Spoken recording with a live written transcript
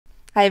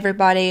Hi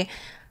everybody.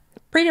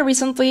 Pretty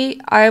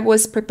recently, I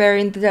was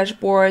preparing the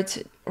dashboard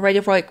ready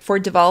for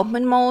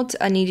development mode.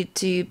 I needed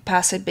to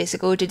pass it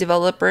basically to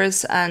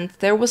developers, and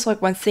there was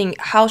one thing: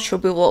 how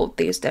should we load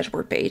this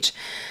dashboard page?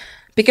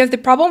 Because the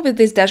problem with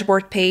this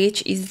dashboard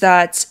page is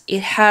that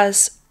it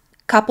has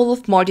a couple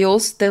of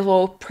modules that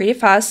load pretty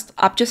fast,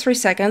 up to 3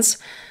 seconds,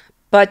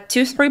 but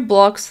 2-3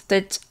 blocks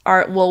that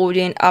are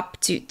loading up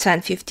to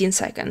 10-15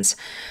 seconds.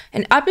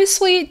 And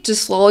obviously,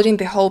 just loading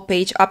the whole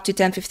page up to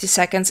 10-15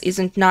 seconds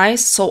isn't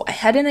nice, so I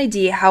had an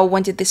idea how I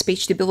wanted this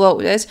page to be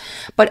loaded,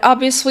 but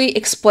obviously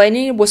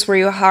explaining it was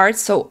really hard,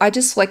 so I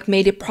just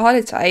made a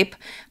prototype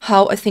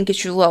how I think it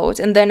should load.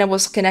 And then I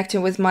was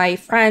connecting with my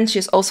friend,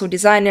 she's also a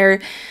designer,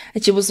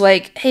 and she was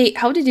like, hey,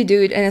 how did you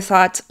do it? And I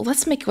thought,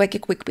 let's make a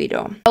quick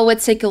video. So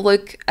let's take a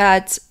look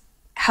at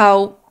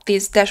how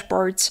these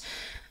dashboards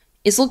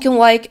is looking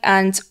like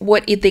and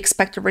what is the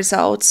expected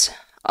results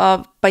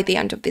by the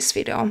end of this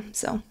video.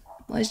 So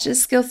let's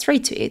just go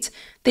straight to it.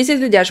 This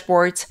is the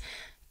dashboard.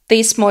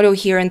 This model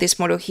here and this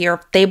model here,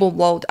 they will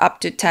load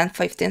up to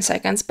 10-15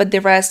 seconds, but the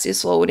rest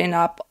is loading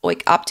up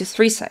up to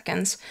 3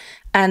 seconds.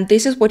 And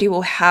this is what you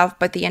will have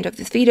by the end of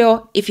this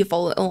video if you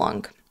follow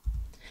along.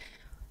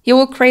 You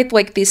will create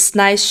this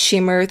nice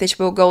shimmer that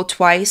will go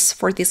twice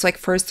for these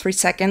first 3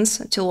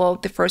 seconds to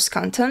load the first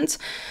content.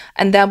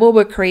 And then we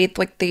will create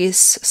this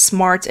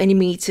smart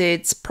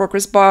animated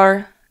progress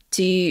bar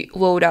to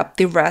load up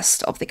the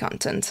rest of the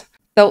content.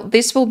 So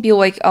this will be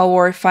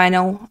our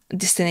final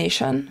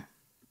destination.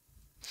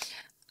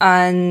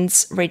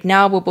 And right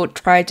now we will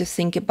try to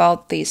think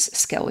about this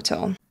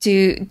skeleton.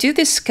 To do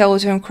this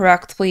skeleton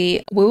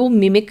correctly, we will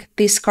mimic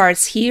these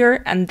cards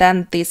here and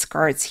then these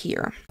cards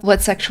here.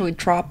 Let's actually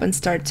drop and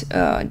start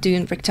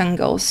doing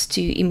rectangles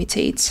to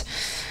imitate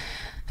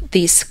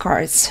these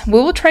cards. We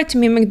will try to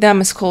mimic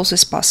them as close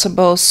as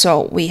possible.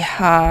 So we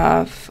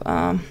have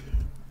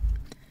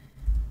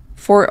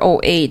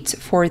 408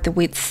 for the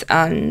width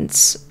and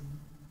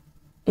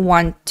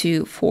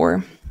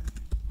 124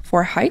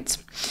 for height.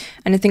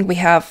 And I think we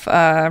have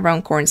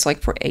round corners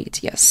for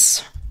 8,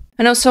 yes.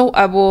 And also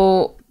I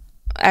will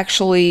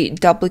actually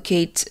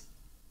duplicate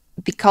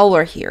the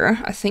color here.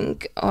 I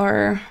think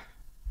we'll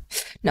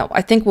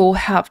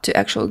have to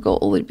actually go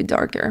a little bit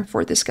darker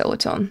for the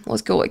skeleton.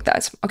 Let's go like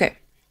that. Okay.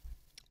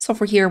 So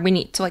for here, we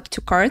need 2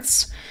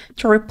 cards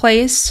to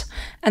replace,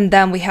 and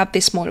then we have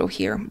this model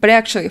here. But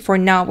actually, for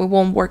now, we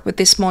won't work with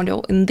this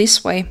model in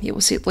this way. You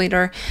will see it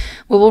later.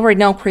 We will right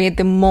now create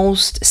the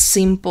most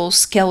simple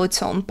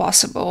skeleton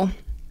possible,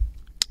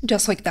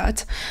 just like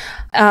that.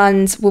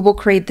 And we will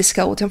create the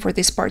skeleton for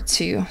this part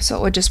too.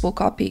 So I just will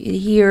copy it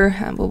here,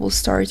 and we will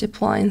start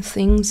applying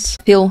things.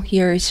 Fill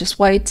here is just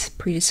white,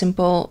 pretty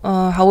simple.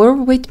 However,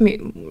 let me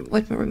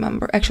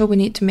remember. Actually, we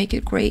need to make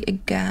it gray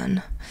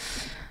again.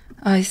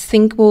 I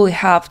think we'll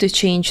have to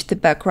change the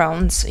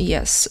backgrounds.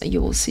 Yes,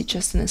 you will see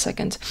just in a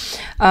second.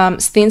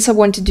 Since I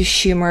want to do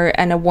shimmer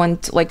and I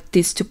want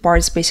these 2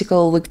 parts basically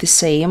look the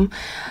same,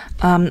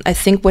 I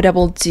think what I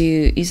will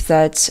do is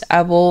that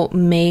I will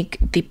make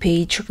the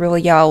page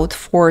layout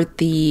for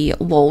the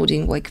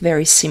loading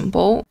very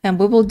simple, and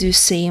we will do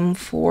same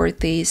for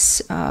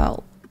these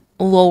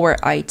lower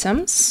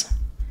items.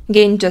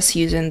 Again, just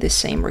using the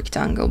same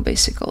rectangle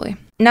basically.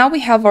 Now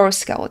we have our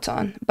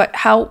skeleton, but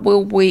how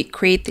will we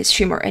create this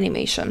shimmer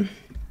animation?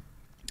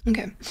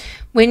 Okay,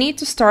 we need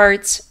to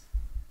start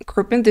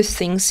grouping these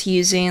things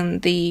using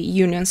the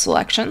union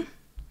selection.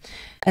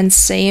 And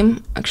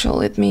same,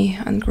 actually, let me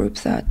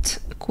ungroup that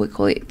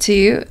quickly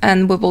too,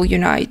 and we will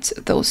unite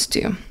those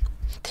 2.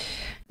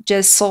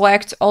 Just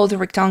select all the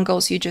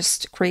rectangles you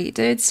just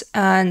created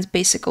and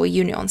basically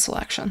union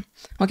selection.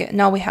 Okay,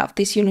 now we have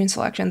this union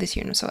selection, this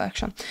union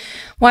selection.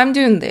 Why I'm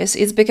doing this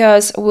is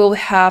because we'll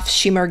have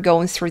shimmer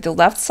going through the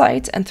left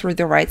side and through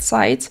the right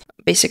side,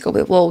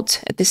 basically load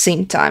at the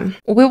same time.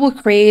 We will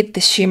create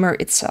the shimmer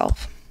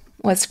itself.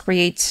 Let's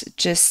create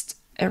just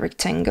a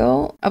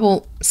rectangle. I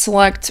will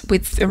select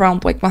with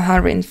around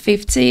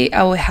 150.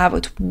 I will have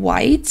it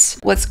white.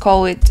 Let's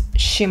call it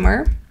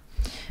shimmer.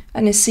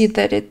 And I see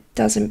that it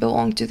doesn't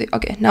belong to the...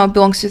 Okay, now it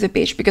belongs to the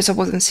page because I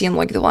wasn't seeing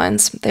the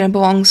lines. There it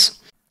belongs.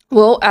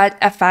 We'll add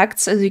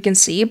effects, as you can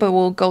see, but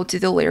we'll go to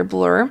the layer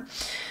blur.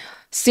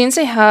 Since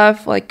I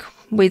have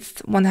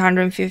with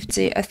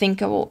 150, I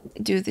think I will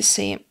do the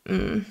same.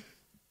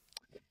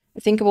 I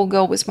think I will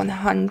go with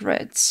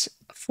 100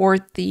 for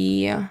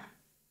the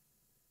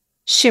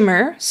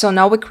shimmer. So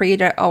now we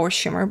created our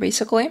shimmer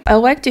basically. I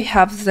like to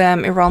have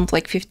them around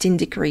 15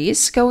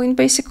 degrees going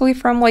basically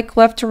from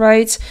left to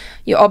right.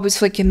 You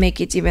obviously can make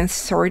it even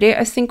 30,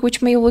 I think,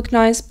 which may look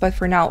nice, but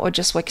for now I'll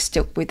just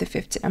stick with the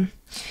 15.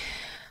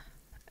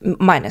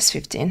 Minus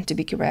 15 to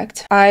be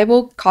correct. I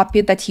will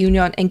copy that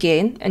union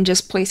again and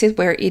just place it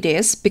where it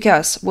is,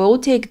 because we'll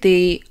take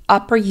the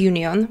upper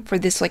union for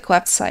this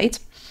left side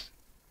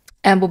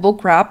and we will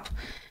grab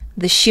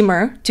the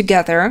shimmer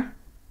together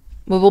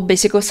We will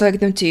basically select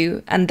them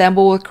too, and then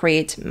we will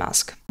create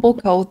mask. We'll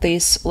call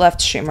this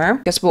left shimmer,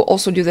 because we'll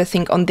also do the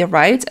thing on the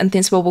right, and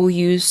since we will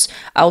use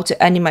auto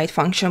animate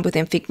function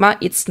within Figma,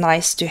 it's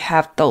nice to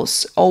have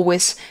those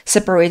always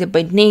separated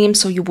by name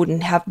so you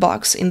wouldn't have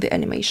bugs in the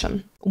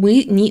animation.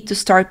 We need to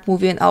start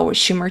moving our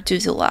shimmer to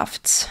the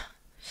left.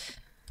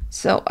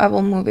 So I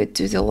will move it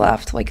to the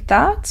left like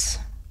that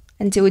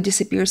until it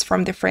disappears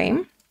from the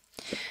frame.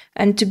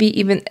 And to be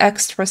even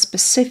extra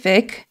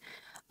specific,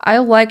 I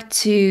like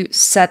to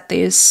set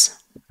this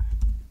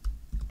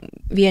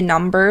via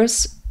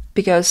numbers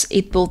because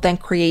it will then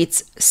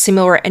create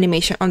similar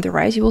animation on the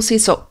right, you will see.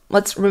 So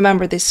let's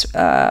remember this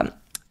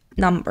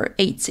number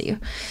 80.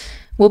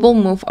 We will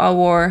move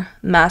our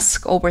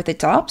mask over the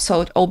top so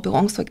it all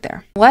belongs like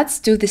there. Let's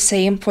do the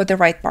same for the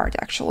right part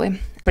actually.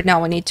 But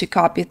now I need to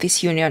copy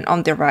this union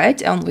on the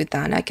right, and with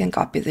that I can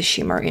copy the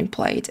shimmer in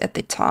plate at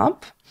the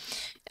top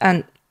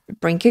and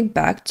bring it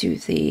back to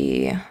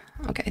the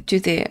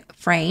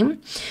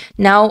frame.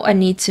 Now I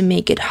need to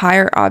make it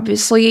higher,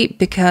 obviously,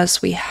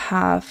 because we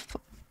have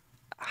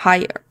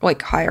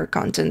higher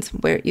content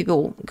where it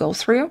will go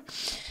through.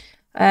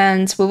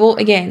 And we will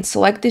again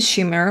select the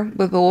shimmer.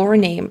 We will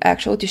rename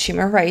actually to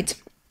shimmer right,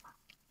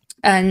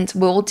 and we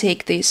will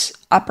take this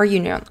upper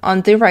union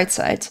on the right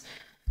side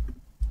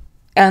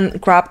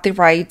and grab the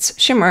right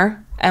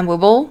shimmer, and we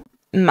will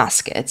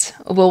mask it.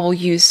 We will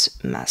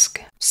use mask.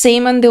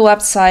 Same on the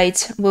left side.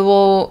 We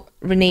will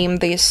rename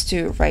this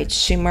to right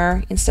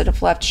shimmer instead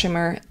of left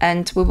shimmer,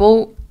 and we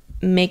will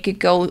make it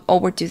go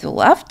over to the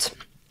left.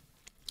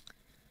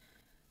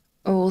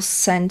 We will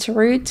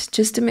center it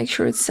just to make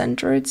sure it's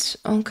centered.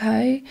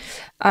 Okay.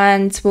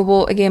 And we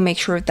will again make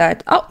sure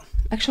that, oh,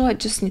 actually I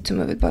just need to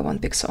move it by 1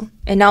 pixel.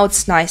 And now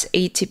it's nice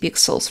 80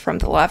 pixels from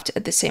the left,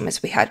 at the same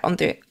as we had on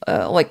the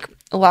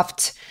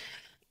left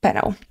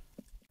panel.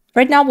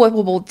 Right now what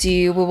we will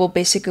do, we will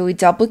basically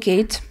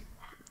duplicate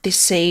the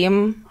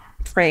same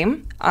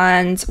frame,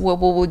 and what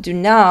we will do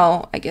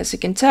now, I guess you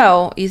can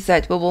tell, is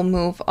that we will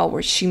move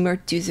our shimmer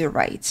to the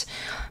right,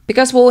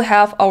 because we'll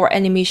have our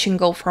animation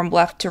go from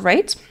left to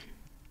right.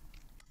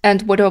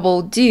 And what I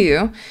will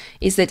do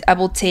is that I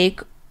will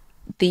take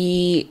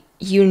the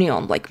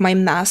union, like my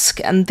mask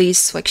and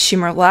this like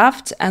shimmer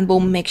left, and we'll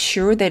make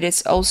sure that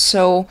it's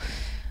also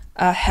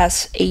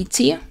has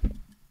 80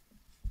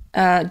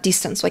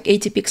 distance, like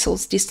 80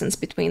 pixels distance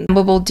between.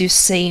 We will do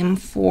same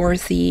for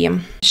the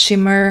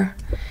shimmer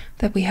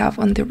that we have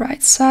on the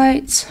right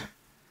side,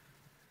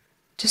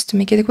 just to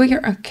make it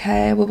quicker.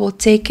 Okay, we will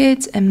take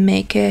it and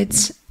make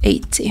it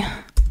 80.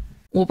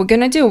 What we're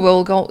gonna do,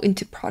 we'll go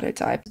into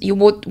prototype. You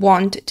would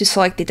want to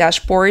select the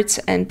dashboard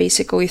and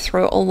basically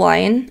throw a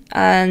line.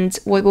 And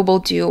what we will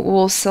do, we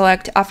will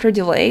select after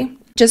delay,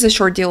 just a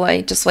short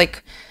delay, just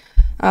like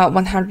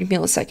 100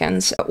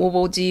 milliseconds. We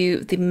will do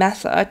the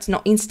method,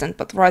 not instant,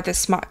 but rather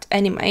smart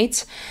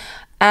animate.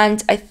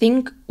 And I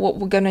think what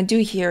we're gonna do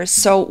here,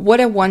 so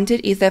what I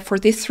wanted is that for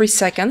these 3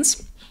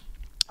 seconds,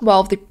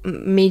 while the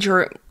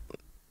major,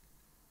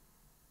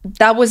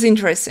 that was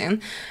interesting,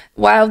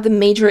 while the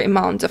major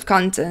amount of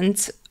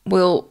content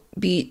will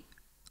be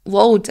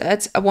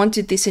loaded, I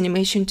wanted this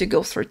animation to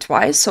go through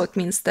twice. So it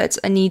means that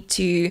I need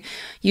to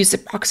use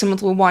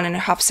approximately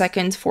 1.5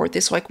 seconds for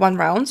this like one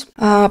round.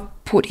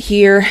 Put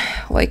here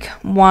like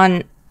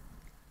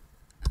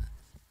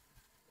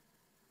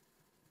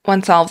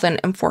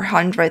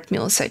 1400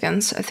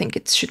 milliseconds. I think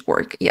it should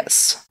work.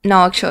 Yes.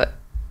 Now actually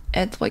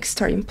at like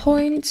starting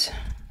point,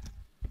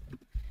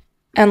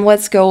 and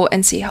let's go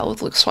and see how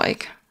it looks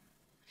like.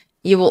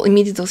 You will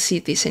immediately see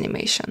this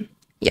animation.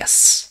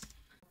 Yes.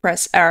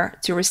 Press R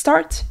to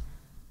restart.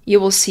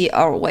 You will see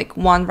our like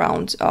one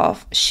round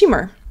of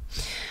shimmer.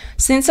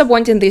 Since I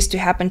wanted this to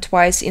happen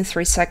twice in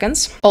 3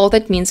 seconds, all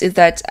that means is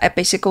that I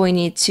basically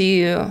need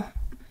to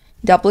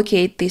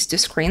duplicate these 2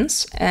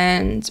 screens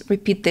and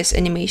repeat this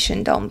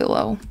animation down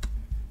below.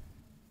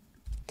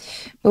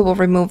 We will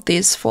remove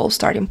this full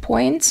starting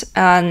point,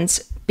 and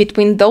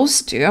between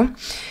those 2,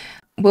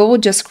 we will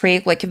just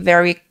create like a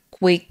very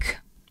quick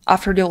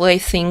after delay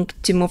thing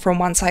to move from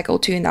one cycle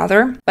to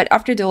another. But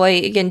after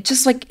delay, again,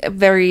 just like a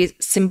very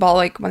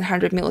symbolic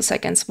 100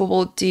 milliseconds, we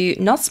will do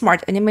not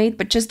smart animate,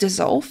 but just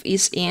dissolve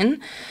is in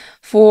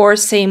for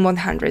same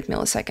 100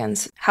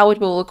 milliseconds. How it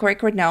will look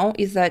like right now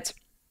is that,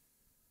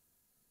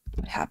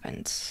 what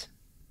happened?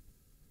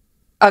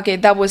 Okay,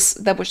 that was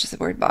just a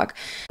weird bug.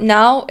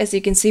 Now, as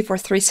you can see, for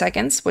 3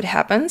 seconds, what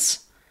happens?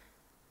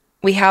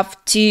 We have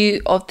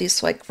 2 of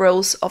these like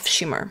rows of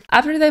shimmer.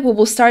 After that, we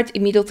will start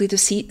immediately to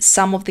see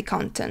some of the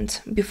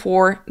content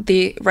before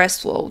the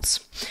rest loads.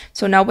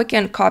 So now we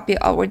can copy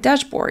our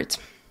dashboard.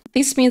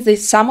 This means that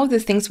some of the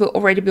things will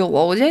already be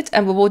loaded,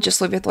 and we will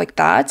just leave it like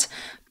that.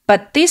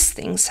 But these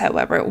things,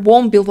 however,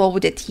 won't be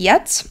loaded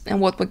yet. And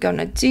what we're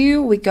gonna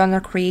do, we're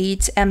gonna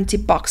create empty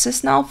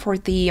boxes now for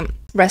the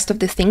rest of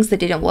the things that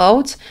didn't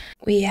load.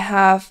 We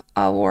have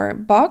our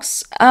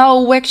box.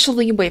 Oh,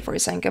 actually, wait for a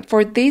second.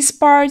 For this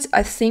part,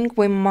 I think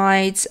we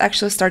might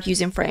actually start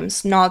using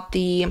frames, not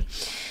the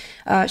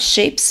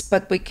shapes,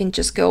 but we can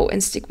just go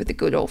and stick with the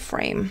good old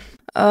frame.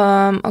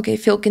 Okay,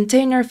 fill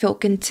container,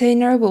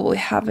 we will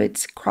have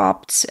it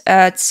cropped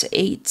at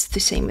 8, the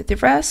same with the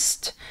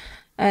rest.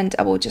 And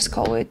I will just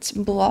call it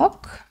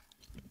block.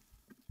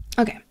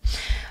 Okay,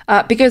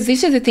 because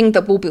this is the thing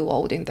that will be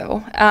loading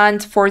though.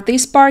 And for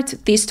this part,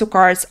 these two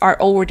cards are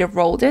already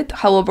loaded.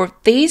 However,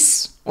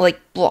 this like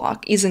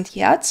block isn't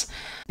yet.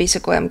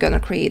 Basically, I'm gonna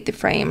create the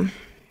frame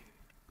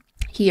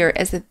here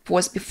as it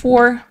was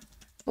before.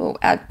 We'll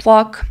add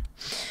block.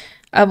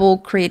 I will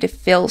create a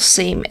fill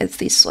same as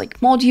this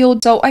like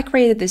module. So I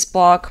created this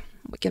block.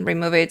 We can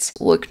remove it.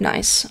 Look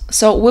nice.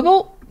 So we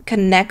will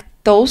connect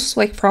those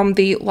like from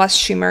the last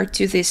Shimmer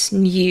to this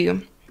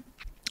new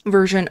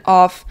version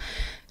of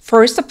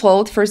first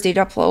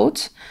data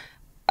upload,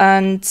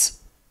 and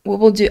we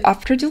will do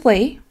after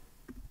delay.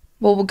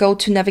 We will go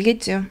to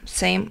navigate to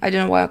same. I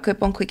don't know why I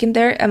keep on clicking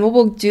there, and we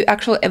will do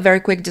actually a very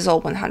quick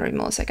dissolve 100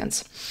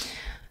 milliseconds.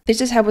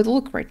 This is how it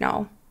look right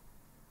now.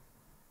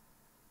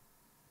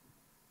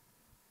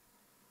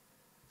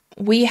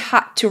 We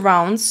had 2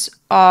 rounds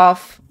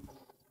of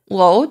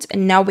load,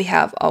 and now we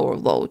have our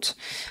load.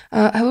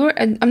 However,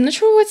 I'm not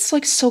sure what's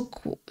like so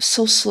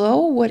slow.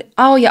 What?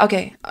 Oh yeah,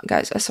 okay,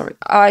 guys, sorry.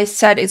 I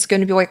said it's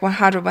going to be like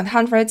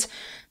 100.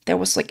 There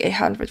was like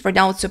 800. Right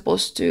now it's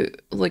supposed to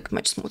look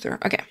much smoother.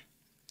 Okay.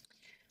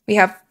 We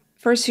have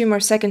first Shimmer,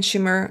 second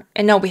Shimmer,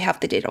 and now we have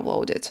the data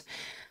loaded.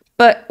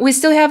 But we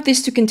still have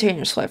these 2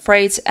 containers left,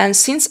 right? And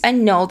since I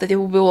know that it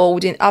will be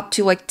loading up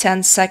to like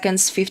 10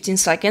 seconds, 15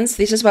 seconds,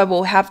 this is why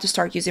we'll have to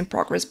start using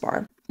progress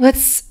bar.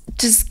 Let's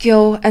just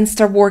go and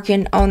start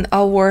working on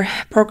our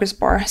progress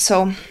bar.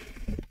 So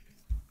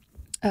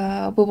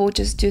we will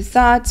just do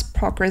that,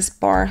 progress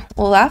bar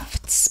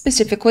left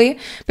specifically,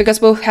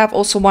 because we'll have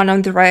also one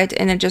on the right,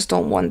 and I just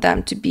don't want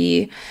them to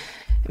be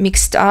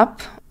mixed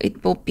up.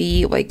 It will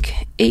be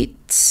like 8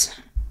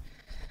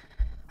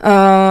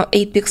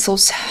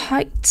 pixels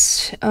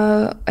height.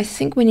 I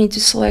think we need to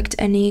select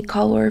any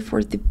color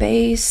for the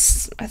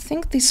base. I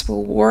think this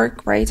will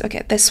work, right?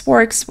 Okay, this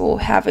works. We'll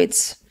have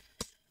it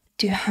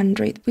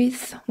 200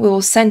 width. We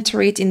will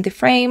center it in the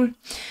frame.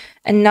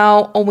 And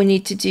now all we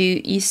need to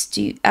do is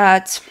to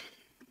add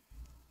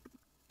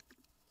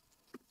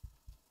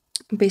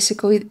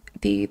basically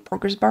the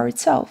progress bar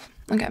itself.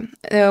 Okay,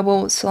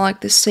 we'll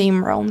select the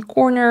same round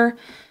corner.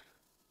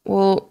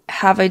 We'll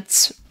have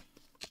it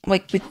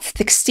like with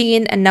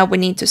 16, and now we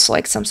need to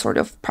select some sort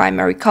of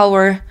primary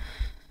color,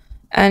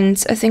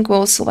 and I think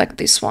we'll select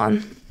this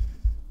one.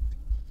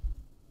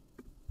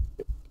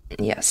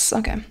 Yes,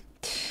 okay.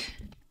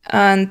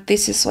 And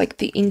this is like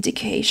the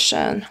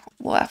indication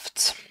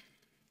left.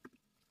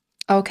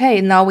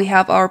 Okay, now we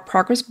have our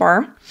progress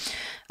bar,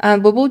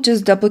 and we will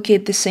just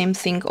duplicate the same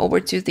thing over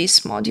to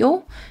this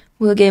module.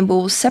 We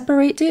will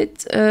separate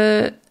it,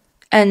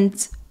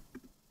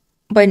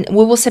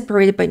 we will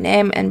separate it by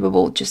name, and we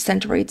will just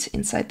center it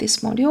inside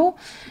this module.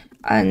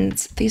 And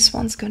this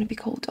one's going to be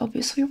called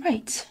obviously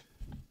right.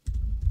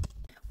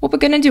 What we're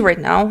going to do right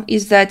now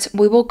is that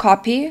we will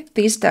copy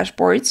these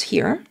dashboards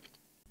here.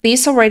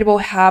 These already will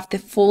have the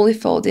fully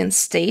filled in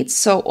state.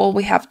 So all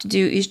we have to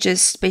do is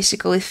just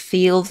basically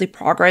fill the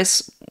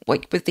progress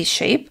like with this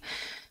shape.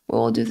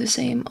 We'll do the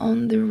same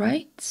on the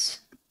right.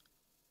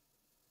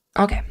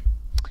 Okay.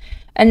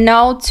 And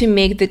now to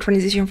make the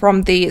transition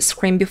from the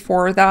screen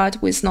before that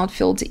was not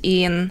filled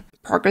in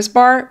progress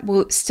bar,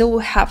 we'll still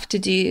have to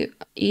do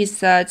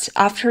is that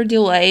after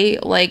delay,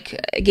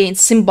 like again,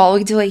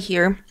 symbolic delay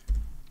here,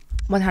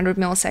 100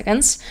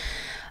 milliseconds,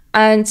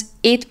 and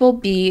it will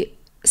be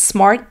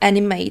smart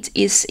animate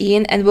is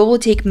in, and we will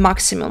take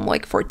maximum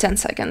like for 10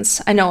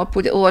 seconds. I know I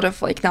put a lot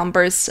of like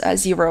numbers,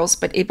 zeros,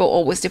 but it will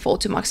always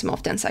default to maximum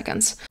of 10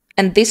 seconds.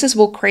 And this is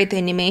will create the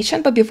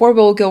animation, but before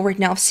we'll go right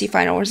now see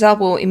final result,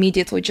 we'll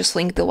immediately just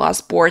link the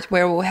last board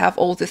where we'll have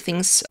all the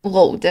things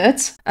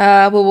loaded.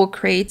 We will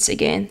create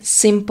again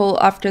simple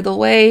after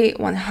delay,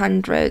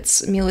 100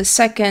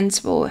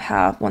 milliseconds. We'll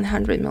have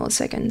 100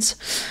 milliseconds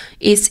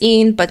is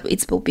in, but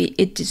it will be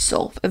it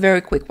dissolve, a very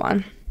quick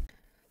one.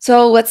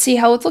 So let's see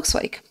how it looks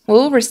like.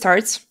 We'll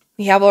restart.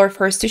 We have our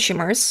first 2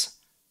 shimmers.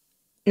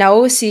 Now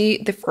we'll see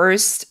the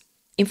first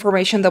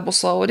information that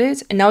was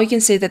loaded, and now you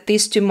can see that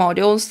these 2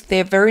 modules,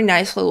 they're very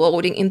nicely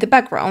loading in the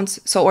background,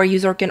 so our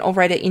user can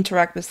already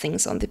interact with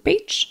things on the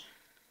page.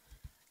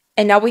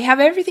 And now we have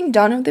everything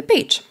done on the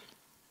page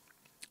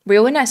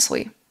really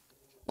nicely.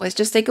 Let's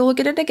just take a look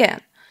at it again.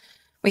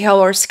 We have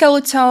our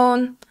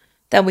skeleton,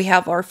 then we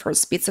have our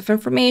first bits of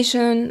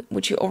information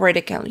which you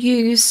already can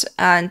use,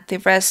 and the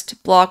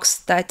rest blocks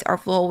that are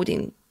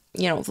loading,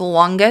 you know, the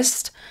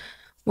longest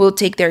will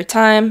take their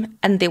time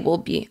and they will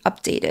be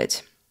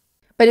updated.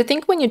 But I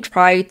think when you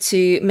try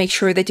to make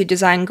sure that your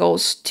design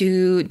goes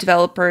to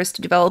developers,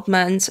 to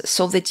development,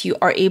 so that you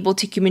are able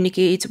to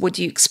communicate what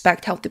you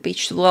expect how the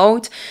page to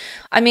load,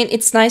 I mean,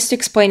 it's nice to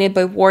explain it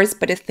by words,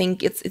 but I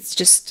think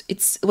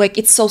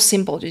it's so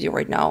simple to do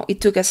right now.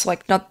 It took us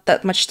like not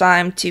that much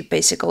time to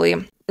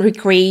basically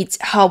recreate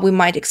how we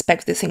might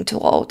expect the thing to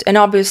load. And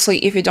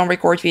obviously, if you don't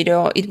record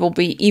video, it will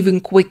be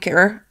even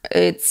quicker.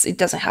 It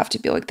doesn't have to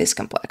be like this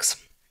complex.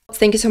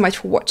 Thank you so much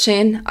for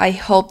watching. I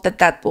hope that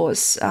that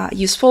was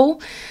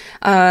useful,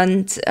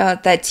 and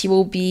that you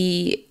will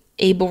be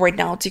able right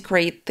now to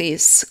create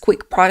these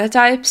quick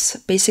prototypes,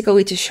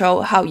 basically to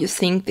show how you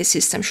think the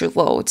system should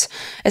load,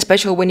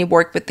 especially when you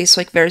work with these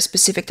like very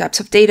specific types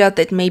of data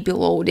that may be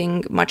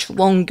loading much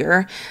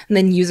longer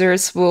than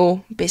users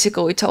will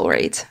basically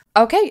tolerate.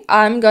 Okay,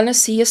 I'm gonna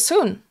see you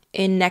soon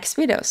in next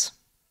videos.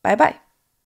 Bye bye.